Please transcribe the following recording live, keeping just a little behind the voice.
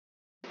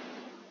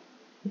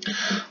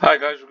Hi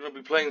guys, we're going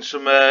to be playing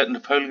some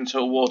Napoleon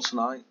Total War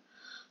tonight.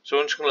 So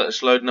I'm just going to let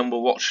this load and then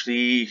we'll watch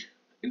the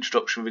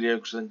introduction video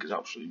because I think it's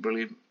absolutely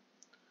brilliant.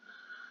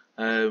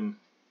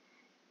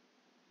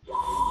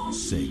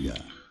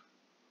 Sega.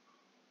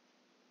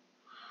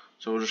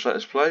 So we'll just let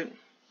this play.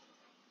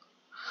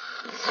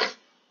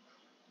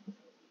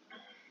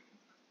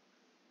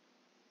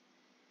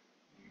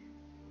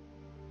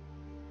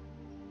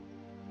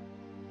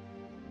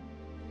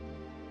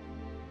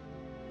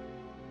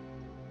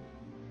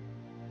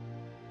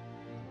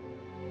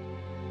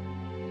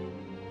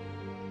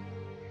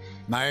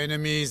 My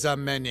enemies are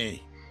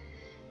many.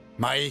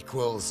 My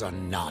equals are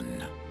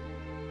none.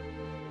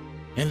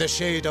 In the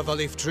shade of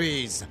olive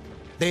trees,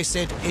 they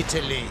said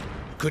Italy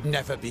could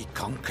never be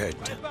conquered.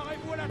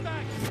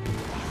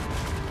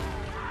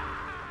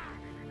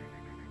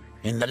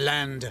 In the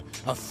land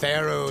of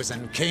pharaohs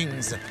and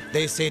kings,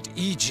 they said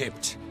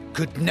Egypt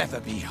could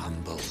never be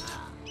humbled.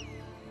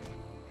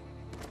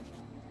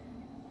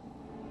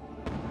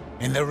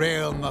 In the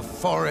realm of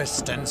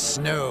forest and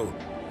snow,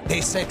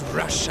 they said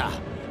Russia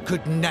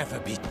could never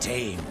be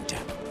tamed.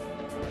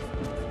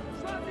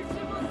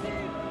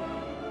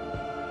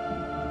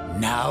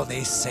 Now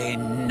they say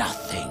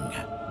nothing.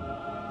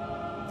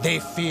 They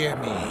fear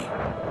me,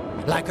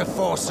 like a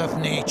force of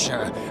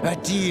nature, a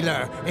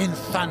dealer in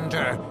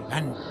thunder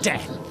and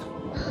death.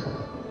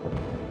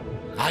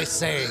 I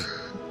say,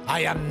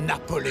 I am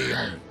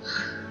Napoleon.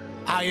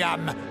 I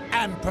am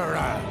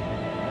Emperor.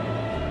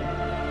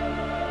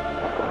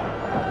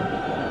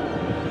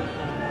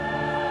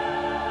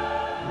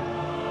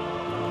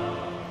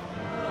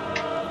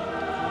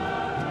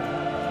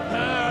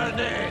 Burn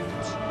it!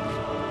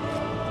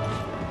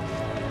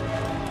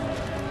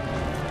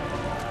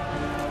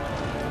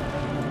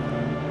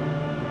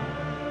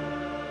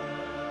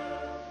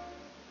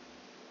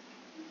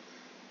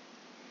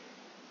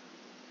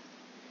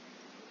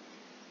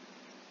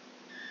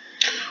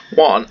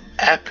 What an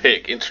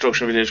epic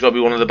introduction video! It's got to be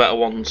one of the better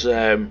ones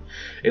in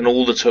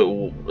all the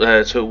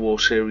Total War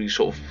series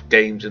sort of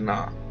games in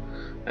that.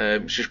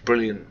 It's just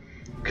brilliant.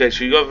 Okay,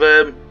 so you got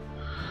so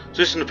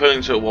this is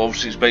Napoleon Total War.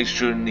 Obviously, it's based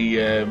during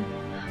the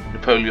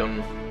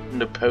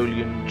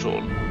Napoleon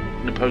sort of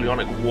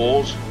Napoleonic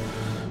Wars.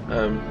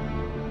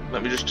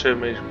 Let me just turn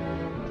my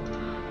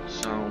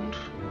sound.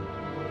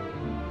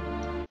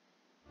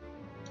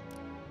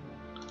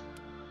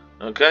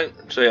 Okay,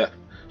 so yeah,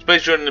 it's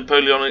based during the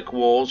Napoleonic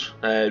Wars.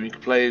 You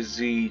can play as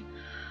the,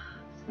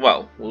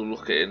 well, we'll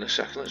look at it in a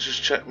second. Let's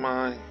just check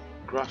my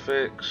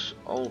graphics.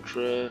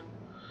 Ultra,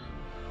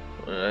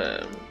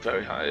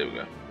 very high. Here we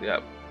go.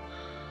 Yep.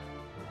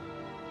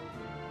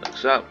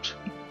 Accept.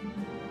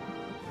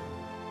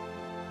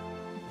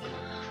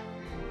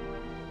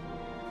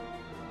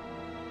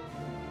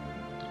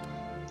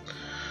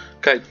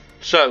 Okay,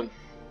 so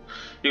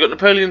you got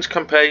Napoleon's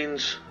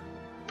campaigns,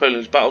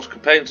 Napoleon's battles,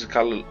 campaigns of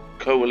the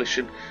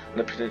coalition, and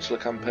the Peninsula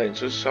campaign.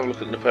 So let's have a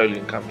look at the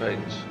Napoleon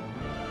campaigns.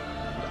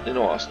 You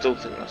know what? I still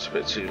think that's a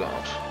bit too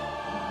loud.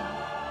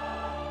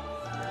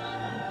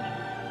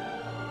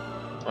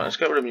 Right, let's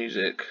get rid of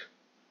music.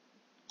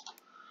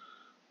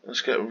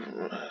 Let's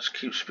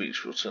keep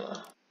speech real to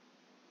that.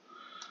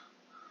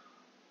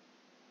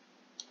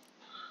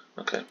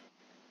 Okay.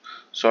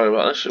 Sorry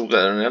about this. We'll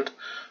get there in the end.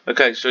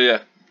 Okay, so yeah,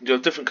 you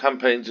have different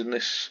campaigns in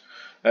this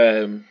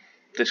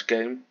this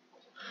game.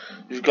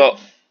 You've got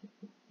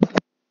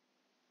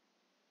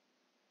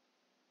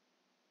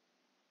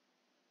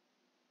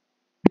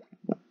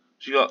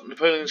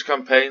Napoleon's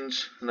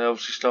campaigns, and they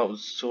obviously start with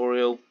the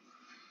tutorial,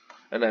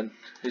 and then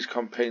his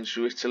campaigns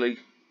through Italy.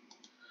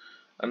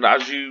 And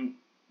as you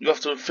have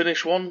to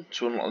finish one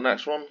to unlock the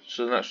next one.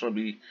 So the next one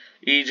will be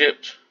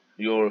Egypt,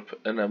 Europe,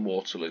 and then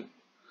Waterloo.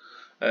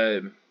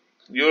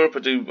 Europe,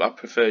 I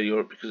prefer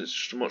Europe because it's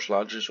just a much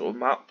larger sort of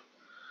map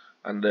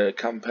and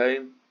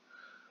campaign.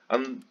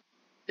 And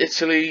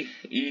Italy,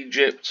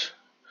 Egypt,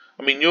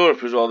 I mean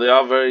Europe as well. They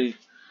are very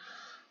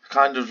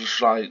kind of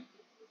just like,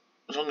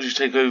 as long as you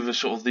take over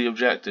sort of the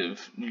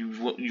objective,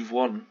 you've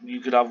won. You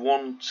could have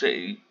one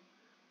city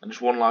and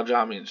just one large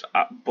army and just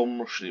bum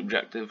rush the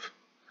objective.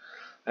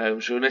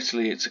 So in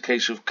Italy, it's a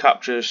case of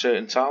capture a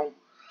certain town.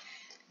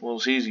 Well,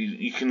 it's easy.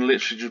 You can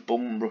literally just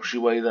bum rush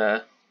your way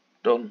there.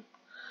 Done.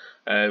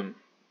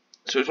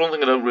 So it's one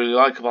thing I don't really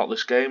like about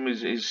this game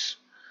is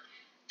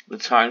the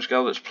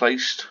timescale that's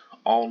placed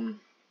on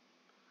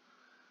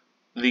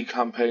the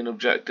campaign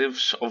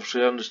objectives.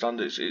 Obviously, I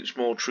understand it's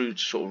more true to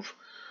sort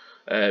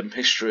of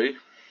history.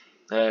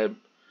 So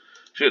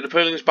you got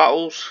Napoleon's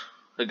battles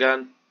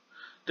again,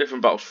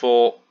 different battles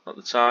fought at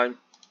the time.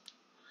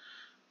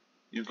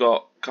 You've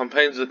got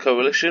campaigns of the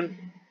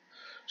coalition.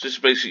 So this is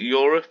basically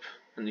Europe,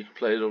 and you can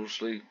play it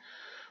obviously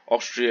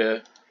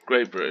Austria,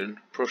 Great Britain,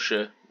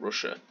 Prussia,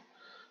 Russia.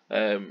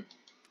 And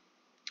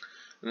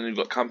then you've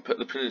got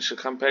the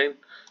Peninsula campaign.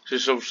 So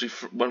this is obviously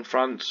when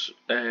France,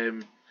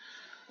 had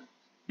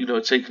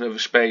taken over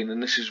Spain,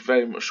 and this is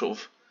very much sort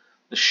of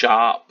the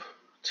Sharp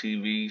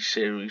TV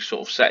series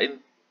sort of setting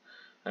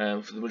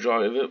for the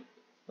majority of it.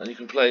 And you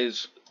can play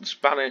as the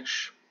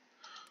Spanish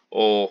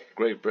or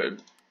Great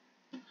Britain.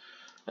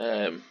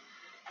 Um,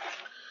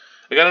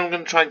 Again, I'm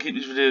going to try and keep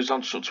these videos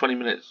down to sort of 20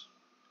 minutes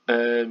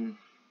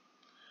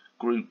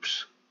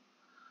groups,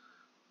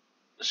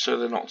 so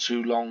they're not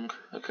too long.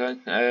 Okay.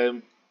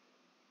 So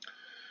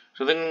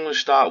I think I'm going to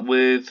start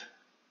with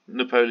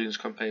Napoleon's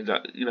campaign.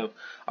 That,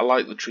 I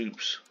like the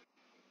troops,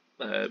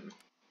 and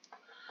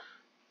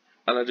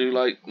I do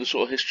like the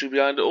sort of history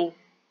behind it all.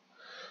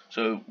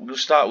 So we'll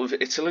start with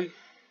Italy,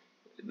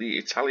 the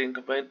Italian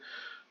campaign.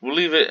 We'll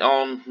leave it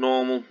on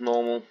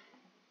normal.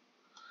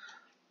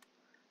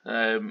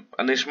 And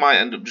this might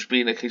end up just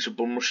being a case of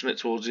bum rushing it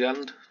towards the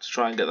end to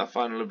try and get that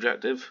final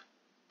objective.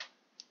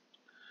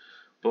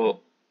 But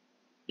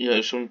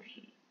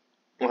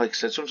like I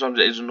said, sometimes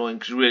it is annoying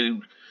because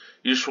really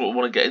you just sort of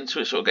want to get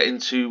into it, get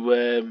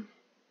into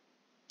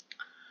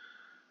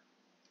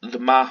the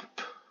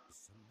map.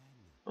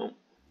 Oh,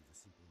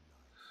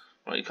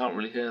 right, you can't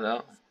really hear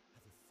that.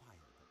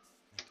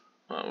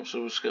 Right, so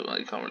we'll skip that.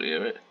 You can't really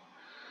hear it.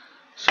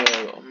 So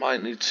I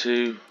might need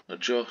to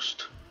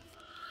adjust.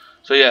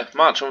 So yeah,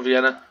 march on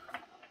Vienna.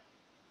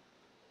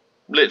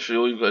 Literally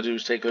all you've got to do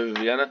is take over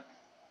Vienna.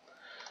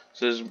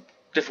 So there's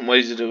different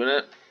ways of doing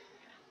it.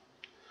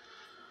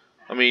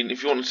 I mean,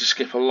 if you wanted to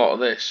skip a lot of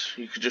this,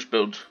 you could just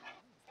build.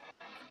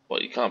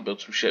 Well, you can't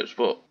build some ships,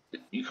 but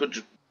you could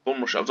just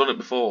bum rush. I've done it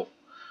before.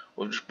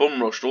 We've just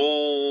bum rushed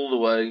all the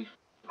way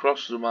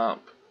across the map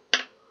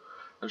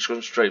and just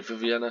gone straight for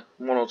Vienna.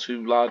 1 or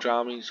 2 large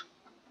armies.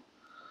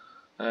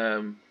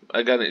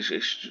 Again, it's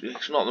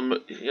not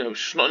it's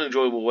just not an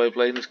enjoyable way of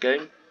playing this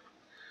game.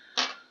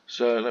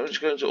 So let me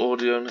just go into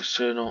audio and let's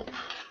turn up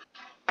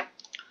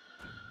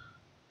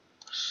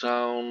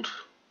sound.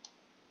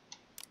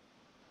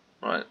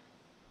 Right.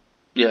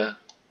 Yeah.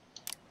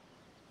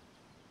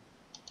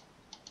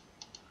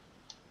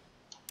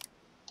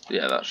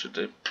 Yeah, that should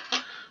do.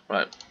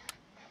 Right.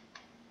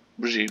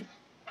 Resume.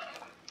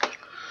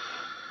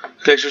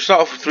 Okay, so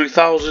start off with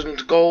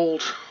 3,000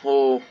 gold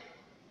or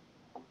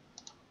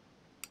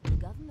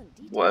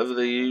whatever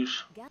they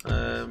use.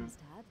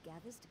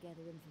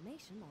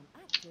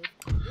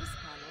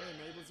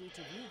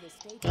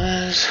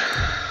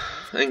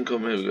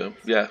 Income, here we go.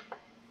 Yeah.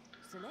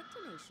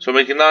 So we're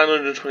making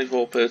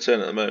 924 per turn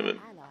at the moment.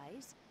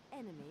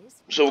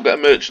 So we'll get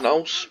a merchant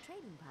house.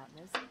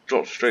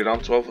 Drops straight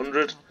down to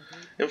 1,200.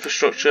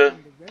 Infrastructure,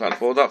 can't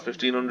afford that,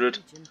 1,500.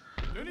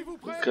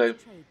 Okay.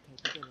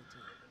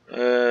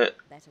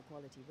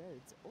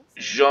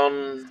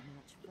 Jean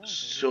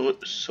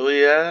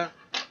Sawyer,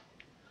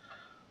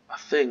 I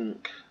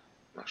think.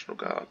 National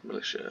Guard,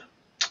 militia.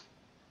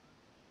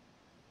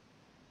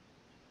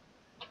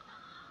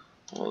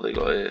 What have they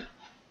got here?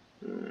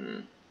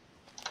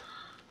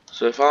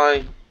 So if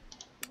I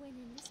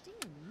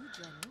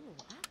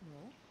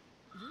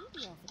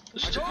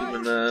stick him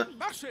in there,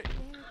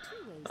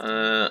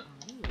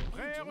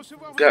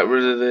 get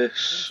rid of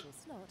this,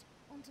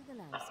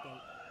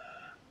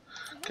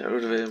 get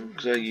rid of him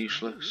because they're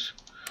useless.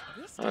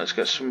 Right, let's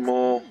get some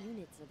more.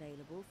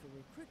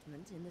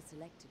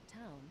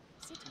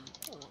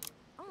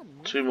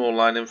 2 more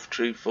line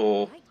infantry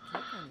for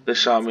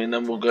this army, and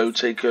then we'll go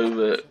take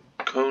over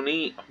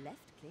Coney.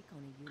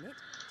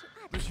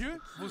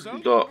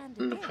 We got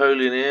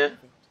Napoleon here.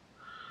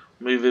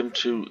 Move him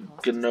to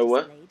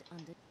Genoa.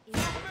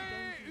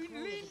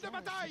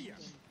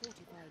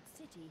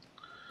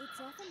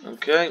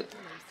 Okay.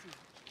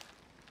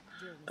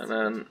 And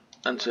then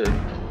enter.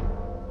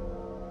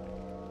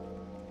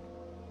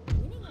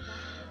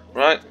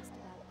 Right.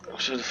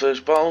 So the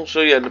first battle.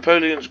 So yeah,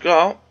 Napoleon's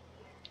got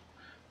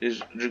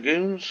his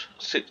dragoons,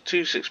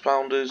 2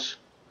 6-pounders,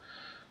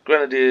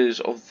 grenadiers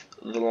of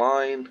the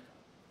line,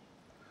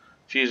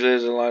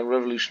 fusiliers of the line,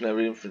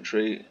 revolutionary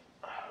infantry,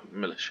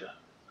 militia.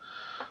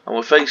 And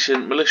we're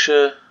facing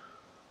militia.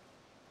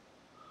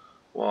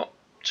 What?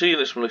 2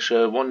 units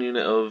militia, 1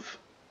 unit of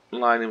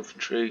line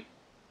infantry,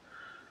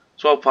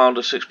 12-pounder,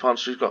 6-pounder.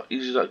 So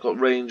he's got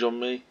range on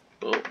me.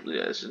 But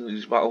yeah, this is an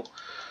easy battle.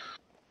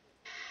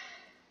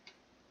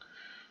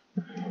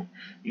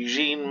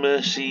 Eugene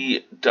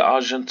Mercy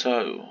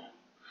d'Argenteau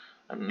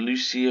and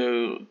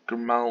Lucio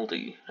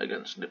Grimaldi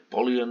against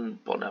Napoleon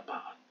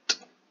Bonaparte,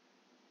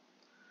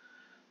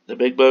 the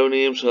big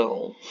boney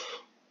himself.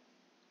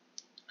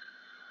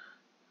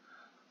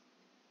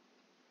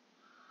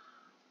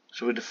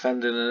 So we're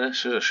defending in this,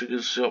 so that should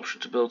give us the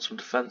option to build some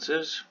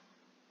defences.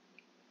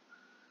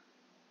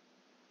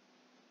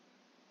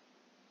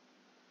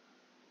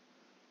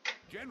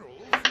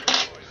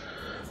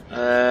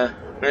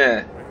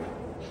 Yeah.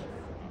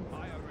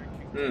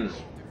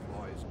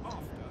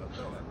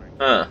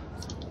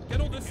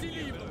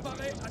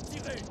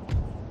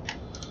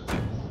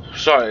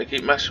 Sorry, I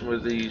keep messing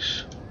with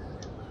these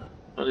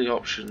bloody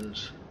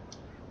options.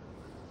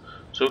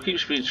 So we'll keep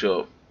speed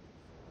up.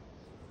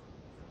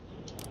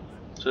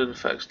 Turn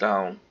effects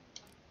down.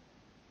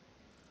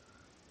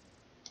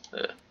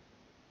 There.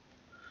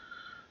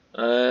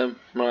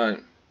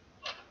 Right.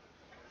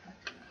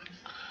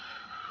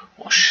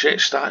 What shit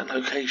starting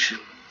location?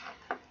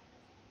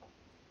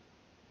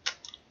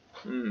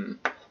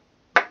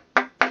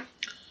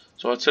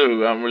 So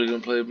artillery, I'm really going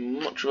to play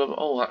much of it.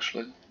 Oh,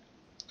 actually.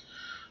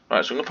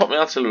 Right, so I'm going to pop my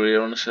artillery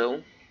here on this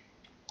hill.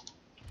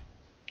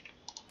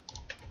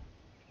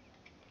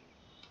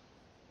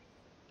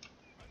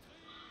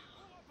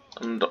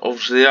 And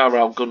obviously they are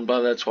outgunned by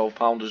their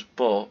 12-pounders,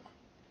 but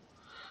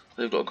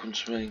they've got to come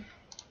to me.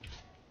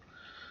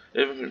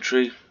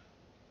 Infantry,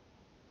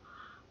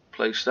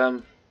 place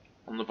them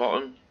on the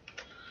bottom.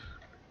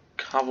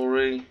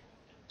 Cavalry,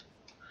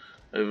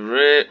 over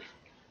here.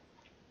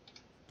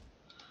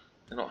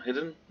 They're not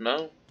hidden,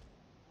 no.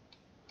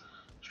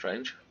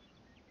 Strange.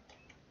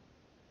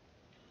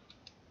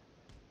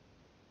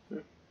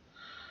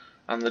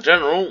 And the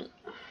general,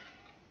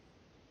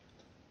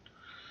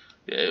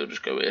 yeah, he'll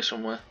just go here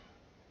somewhere.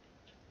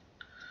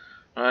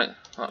 Right,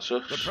 that's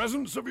us. The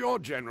presence of your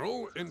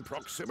general in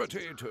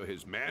proximity to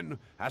his men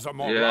has a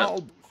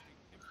morale.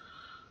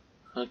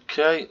 Yeah.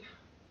 Okay.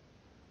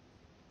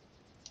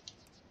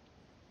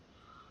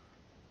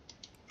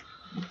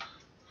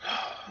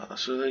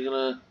 So they're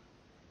gonna.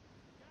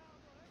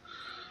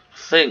 I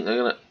think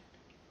they're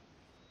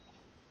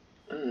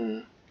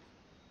gonna.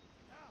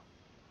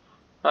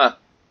 Ah.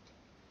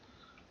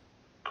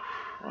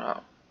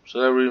 Crap.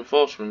 So they're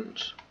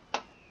reinforcements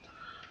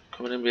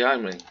coming in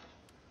behind me.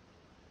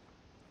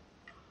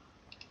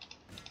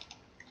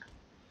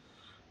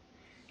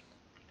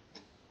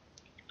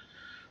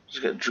 Let's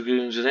get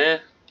dragoons in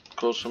here,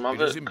 cause some havoc.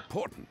 It is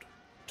important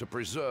to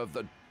preserve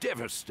the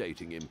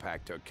devastating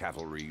impact a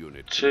cavalry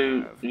unit can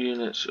 2 have.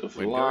 units of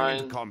When line.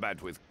 going into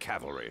combat with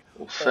cavalry,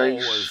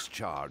 Face. always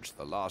charge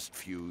the last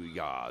few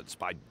yards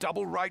by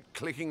double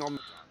right-clicking on.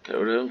 Get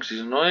rid of him because he's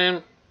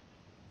annoying.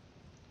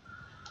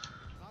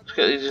 Let's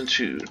get these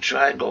into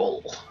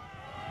triangle.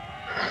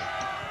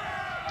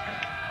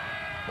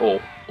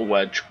 Or a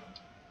wedge.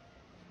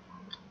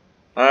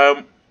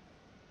 I'm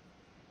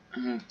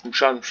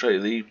trying to say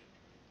the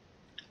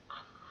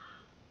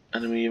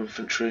enemy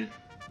infantry.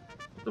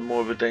 They're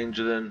more of a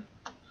danger than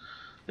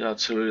the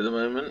artillery at the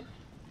moment.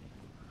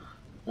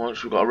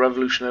 Once we've got a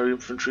revolutionary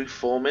infantry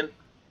forming.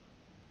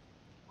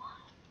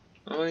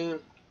 I mean,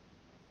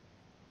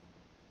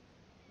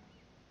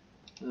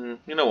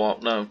 you know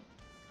what? No.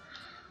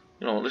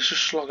 You know what? Let's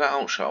just slog it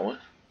out, shall we?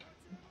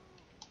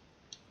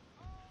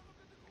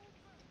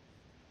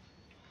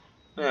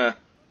 Yeah.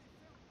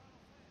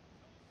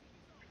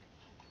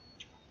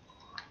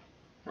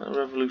 That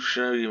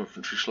revolutionary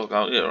infantry slog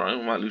out. Yeah, right.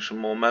 We might lose some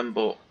more men,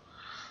 but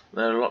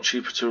they're a lot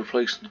cheaper to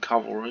replace than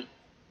cavalry.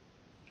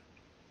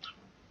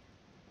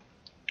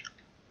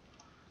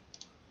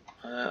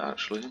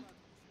 Actually,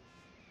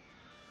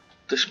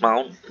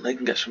 dismount. They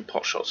can get some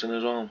pot shots in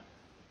as well.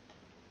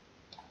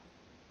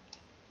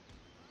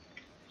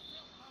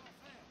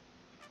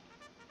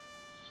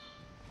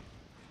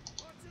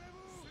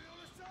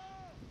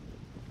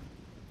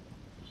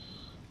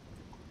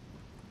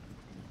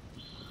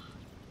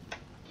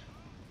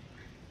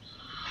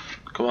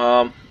 Come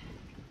on.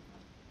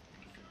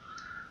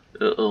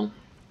 Uh-oh.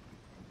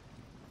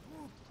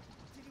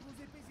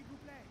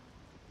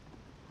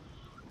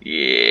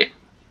 Yeah.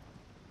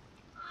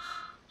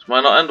 This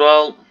might not end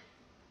well.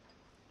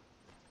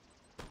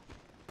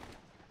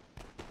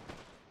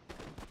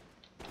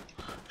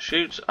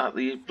 Shoot at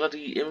the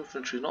bloody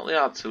infantry, not the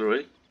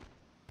artillery.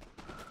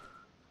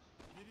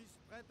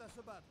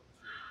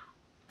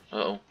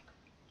 Uh-oh.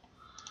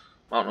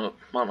 Mount up,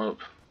 mount up.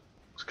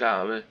 Let's get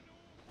out of here.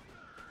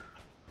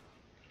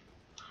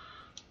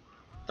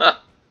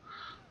 Ah!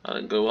 That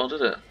didn't go well,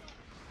 did it?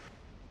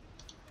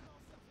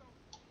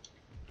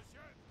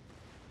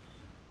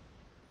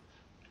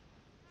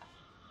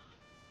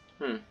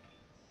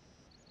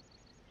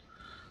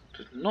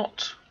 Did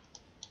not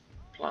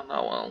plan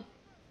that well.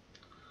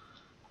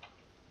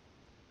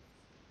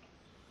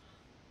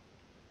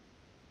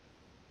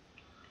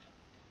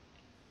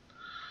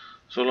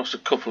 So I lost a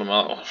couple of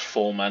men,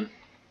 4 men,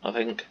 I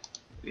think.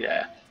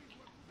 Yeah.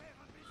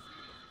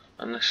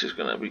 And this is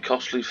going to be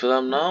costly for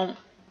them now.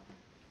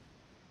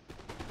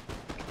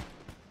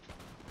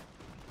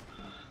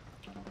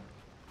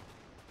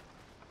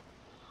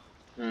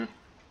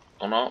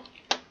 Or not.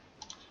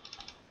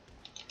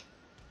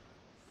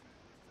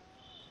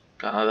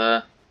 Get out of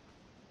there.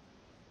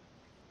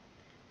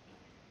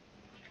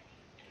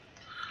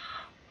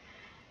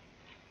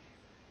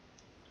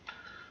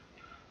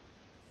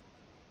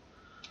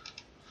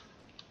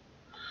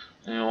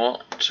 You know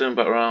what? Turn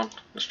back around.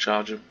 Let's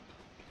charge him.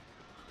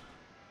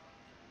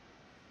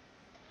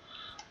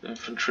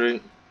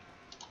 Infantry.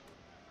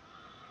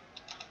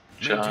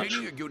 Charge.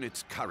 Maintaining a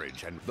unit's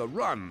courage and the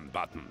run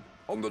button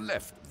on the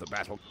left of the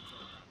battle.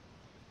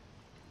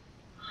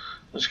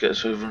 Let's get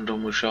this over and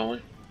done with, shall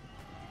we?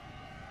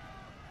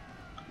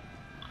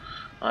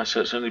 I say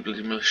it's only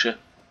bloody militia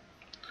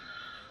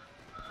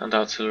and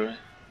artillery.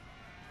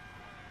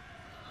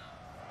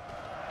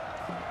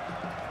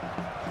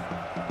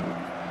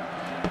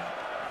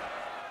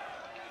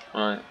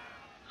 Right,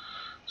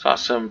 so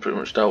that's them pretty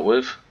much dealt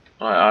with.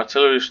 Right,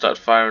 artillery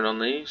started firing on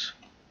these.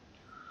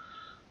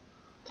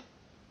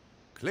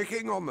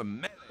 Clicking on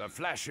the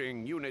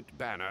flashing unit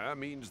banner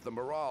means the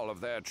morale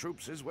of their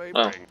troops is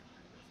wavering.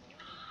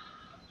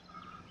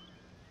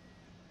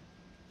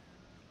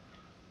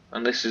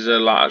 And this is a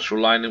like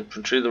actual line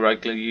infantry, the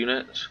regular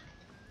units.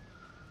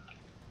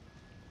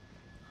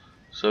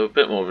 So a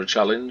bit more of a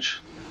challenge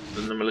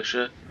than the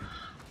militia,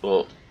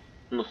 but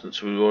nothing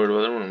to be worried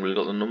about. They haven't really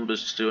got the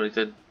numbers to do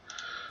anything.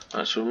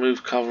 Right, so we'll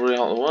move cavalry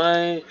out of the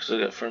way because they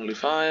get friendly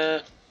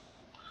fire.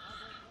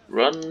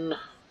 Run.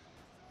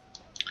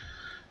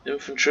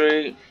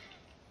 Infantry.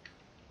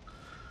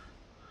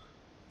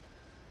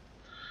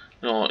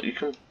 You know what, you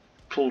can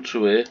pull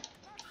to here.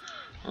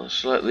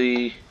 Let's let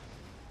the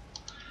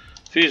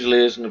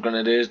Fusiliers and the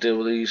Grenadiers deal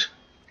with these.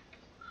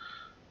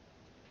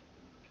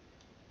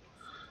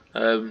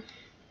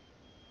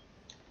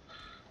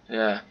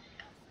 Yeah.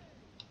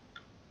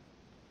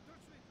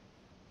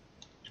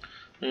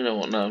 You know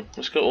what, no.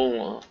 Let's get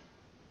all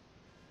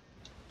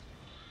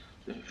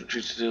the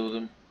infantry to deal with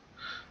them.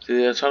 See,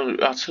 the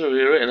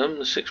artillery are hitting them,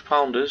 the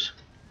 6-pounders.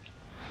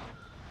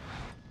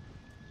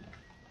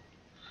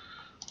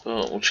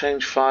 But we'll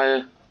change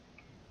fire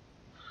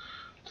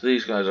to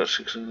these guys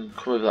actually, because I'm going to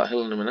come over that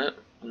hill in a minute.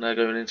 And they're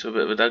going into a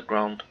bit of a dead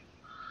ground.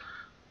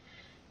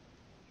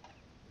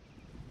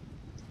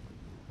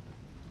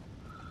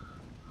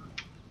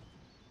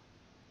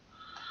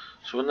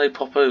 So when they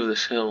pop over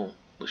this hill,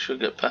 they should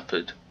get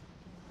peppered.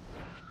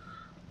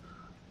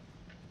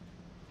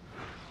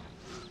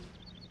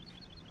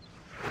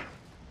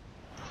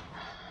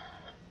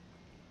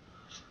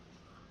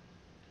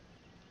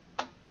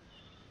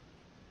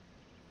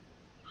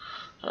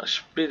 Let's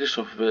speed this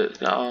up a bit,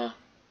 get our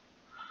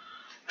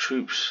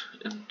troops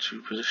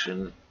into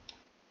position.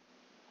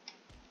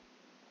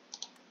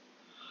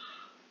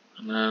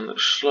 And then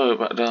let's slow it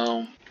back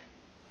down.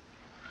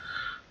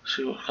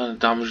 See what kind of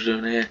damage they're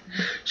doing here.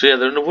 So yeah,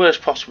 they're in the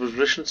worst possible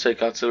position to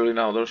take artillery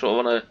now. They're sort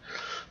of on a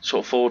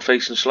sort of forward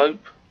facing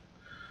slope.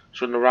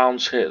 So when the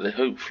rounds hit, they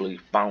hopefully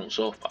bounce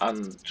up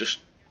and just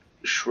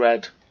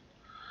shred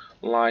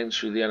lines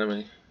through the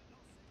enemy.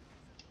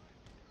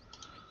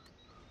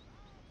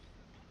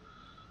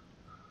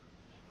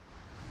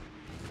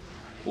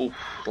 Oof,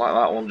 like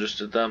that one just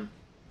did them.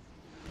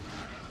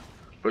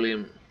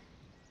 Brilliant.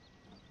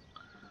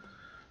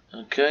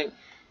 Okay.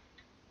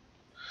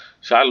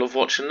 So I love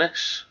watching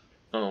this.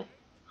 Oh,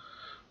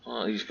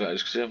 these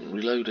guys, because they haven't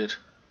reloaded.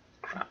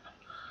 Crap.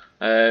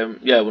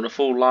 Yeah, when a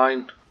full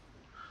line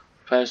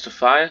prepares to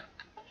fire.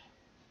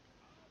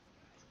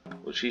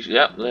 Which is,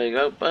 yep, there you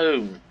go,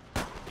 boom.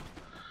 And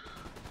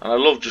I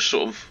love just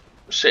sort of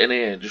sitting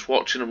here, just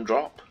watching them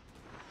drop.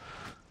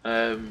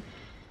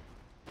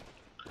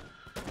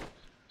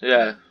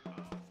 Yeah.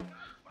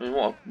 I mean,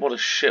 what a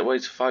shit way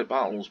to fight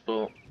battles,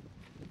 but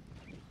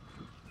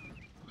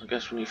I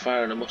guess when you're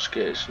firing a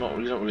musket, it's not,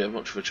 you don't really have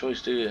much of a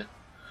choice, do you?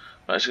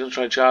 Right, so I'm going to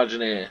try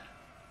charging here.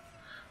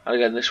 And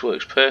again, this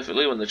works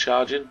perfectly when they're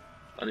charging,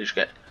 and you just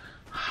get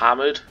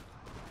hammered.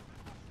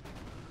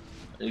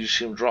 And you just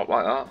see them drop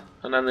like that,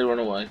 and then they run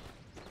away.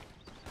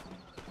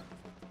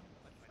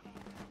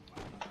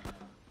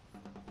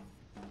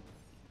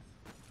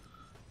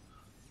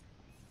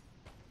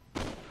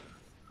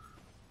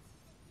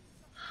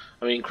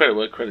 I mean, credit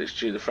where credit's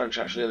due, the French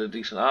actually had a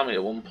decent army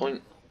at one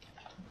point.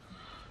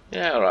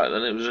 Yeah, alright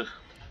then, it was a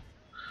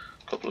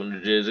couple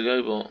hundred years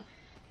ago, but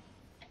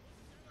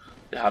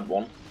they had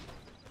one.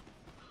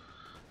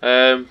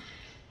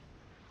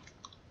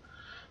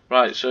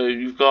 Right, so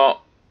you've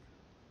got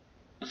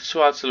the 2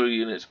 artillery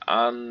units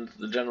and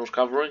the general's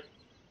cavalry.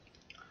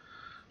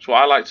 So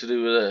what I like to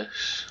do with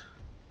this,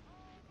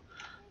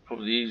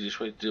 probably the easiest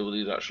way to deal with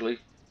these actually,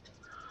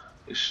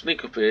 is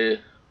sneak up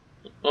here,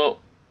 up,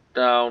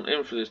 down,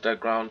 in for this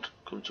dead ground,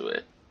 come to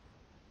here.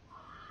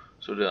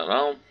 So we'll do that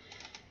now.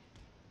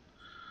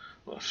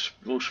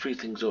 We'll speed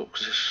things up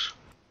because this.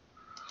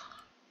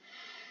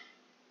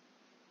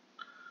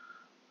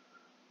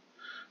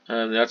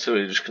 The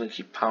artillery are just going to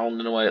keep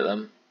pounding away at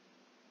them.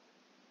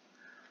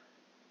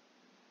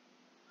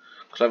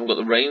 Because I haven't got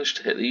the range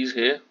to hit these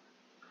here.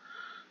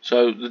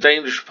 So the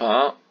dangerous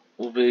part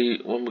will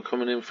be when we're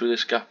coming in through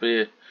this gap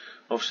here.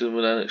 Obviously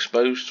we're then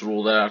exposed to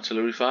all their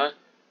artillery fire.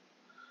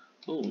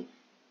 Ooh.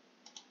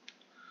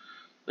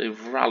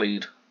 They've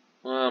rallied.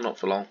 Well, not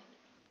for long.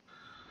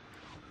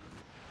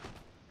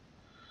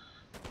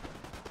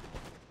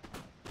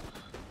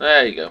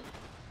 There you go.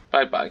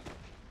 Bye bye.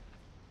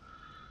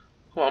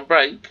 Come on,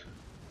 break.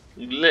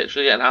 You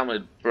literally get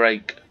hammered.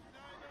 Break.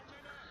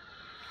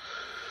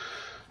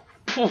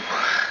 Phew.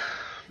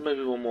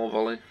 Maybe one more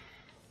volley.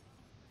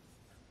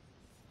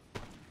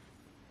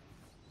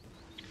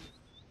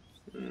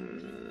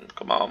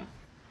 Come on.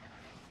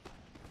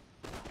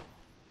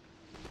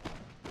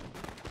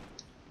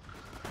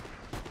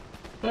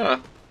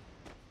 Ah.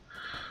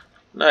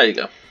 There you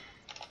go.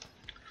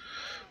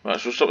 Right,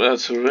 so we'll stop the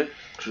artillery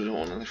because we don't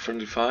want any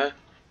friendly fire.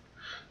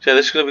 So yeah,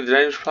 this is going to be the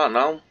dangerous part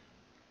now.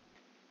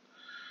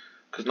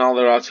 Because now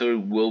their artillery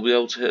will be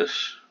able to hit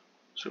us.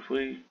 So if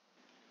we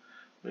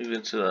move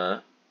into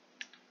there.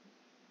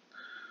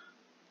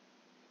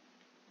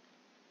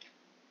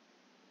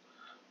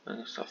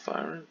 And start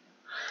firing.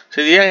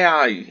 See, the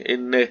AI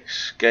in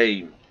this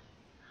game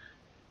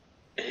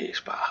is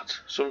bad.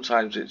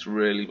 Sometimes it's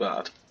really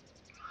bad.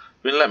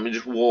 been letting me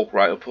just walk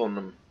right up on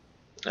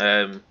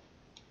them,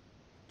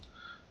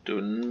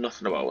 doing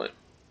nothing about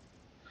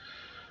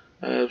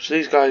it. So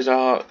these guys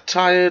are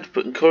tired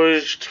but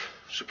encouraged,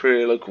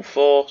 superior local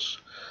force,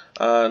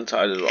 and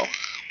tired as well.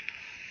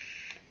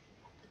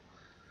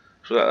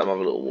 So let them have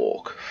a little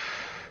walk.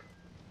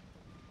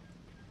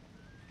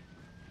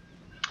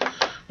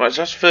 Right,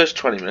 so that's the first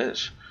 20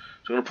 minutes.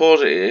 So I'm going to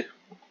pause it here,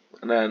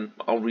 and then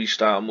I'll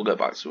restart and we'll get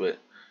back to it.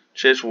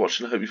 Cheers for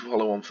watching, I hope you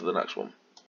follow on for the next one.